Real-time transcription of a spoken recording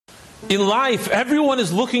In life, everyone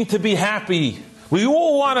is looking to be happy. We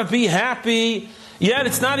all want to be happy, yet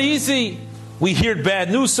it's not easy. We hear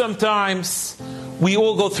bad news sometimes. We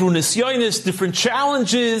all go through nisyonis, different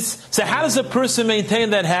challenges. So how does a person maintain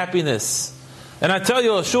that happiness? And I tell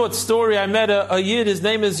you a short story. I met a Yid, his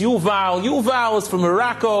name is Yuval. Yuval is from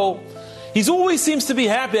Morocco. He always seems to be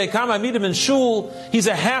happy. I meet him in shul. He's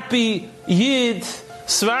a happy Yid,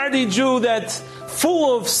 Sephardi Jew that's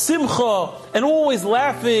full of simcha and always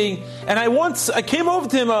laughing. And I came over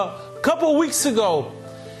to him a couple of weeks ago,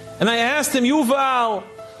 and I asked him, Yuval,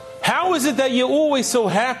 how is it that you're always so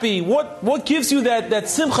happy? What gives you that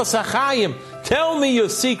simcha sachayim? Tell me your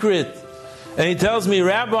secret. And he tells me,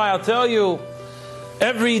 Rabbi, I'll tell you,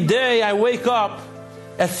 every day I wake up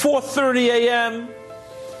at 4:30 a.m.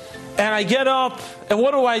 and I get up, and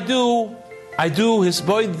what do? I do his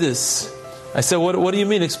boidis. I said, what do you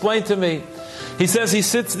mean? Explain to me. He says he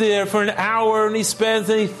sits there for an hour and he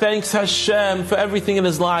thanks Hashem for everything in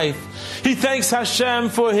his life. He thanks Hashem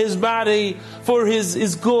for his body, for his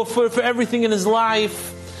guf, for everything in his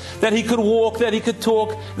life. That he could walk, that he could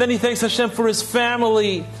talk. Then he thanks Hashem for his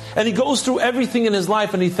family. And he goes through everything in his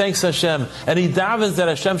life and he thanks Hashem. And he davens that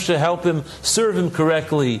Hashem should help him, serve him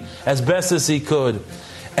correctly, as best as he could.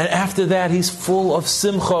 And after that, he's full of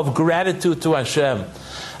simcha, of gratitude to Hashem.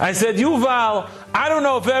 I said, Yuval, I don't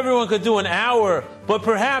know if everyone could do an hour, but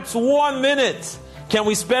perhaps 1 minute. Can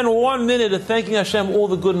we spend 1 minute of thanking Hashem all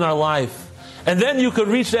the good in our life? And then you could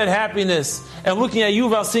reach that happiness. And looking at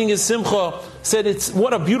Yuval, seeing his simcha, said,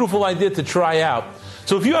 what a beautiful idea to try out.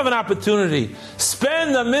 So if you have an opportunity,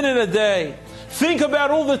 spend a minute a day. Think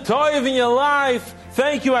about all the toiv in your life.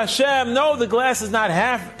 Thank you, Hashem. No, the glass is not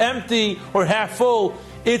half empty or half full.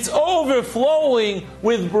 It's overflowing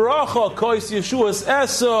with bracha, kois Yeshua's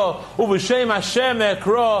esa, uv'shem Hashem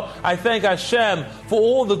ekra. I thank Hashem for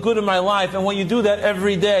all the good in my life. And when you do that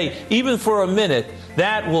every day, even for a minute,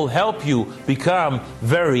 that will help you become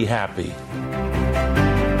very happy.